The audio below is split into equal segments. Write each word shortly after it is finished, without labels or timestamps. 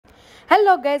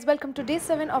Hello guys, welcome to day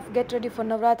 7 of Get Ready for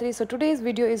Navratri. So today's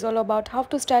video is all about how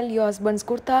to style your husband's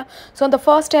kurta. So on the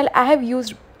first style I have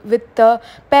used with the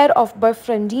pair of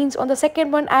boyfriend jeans. On the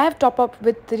second one I have top up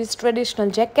with this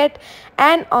traditional jacket,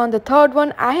 and on the third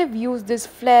one I have used this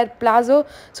flare plazo.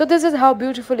 So this is how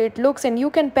beautiful it looks, and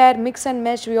you can pair, mix and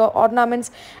match your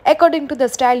ornaments according to the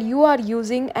style you are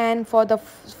using. And for the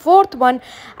fourth one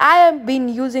I have been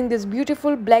using this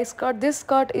beautiful black skirt. This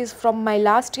skirt is from my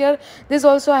last year. This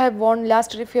also I have worn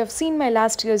last year if you have seen my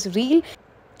last year's reel.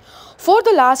 For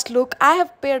the last look, I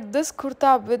have paired this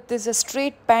kurta with this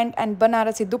straight pant and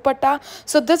Banarasi dupatta.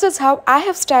 So this is how I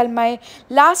have styled my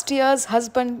last year's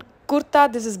husband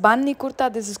kurta. This is bandhni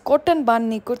kurta. This is cotton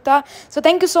bandhni kurta. So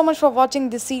thank you so much for watching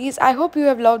this series. I hope you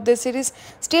have loved this series.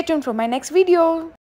 Stay tuned for my next video.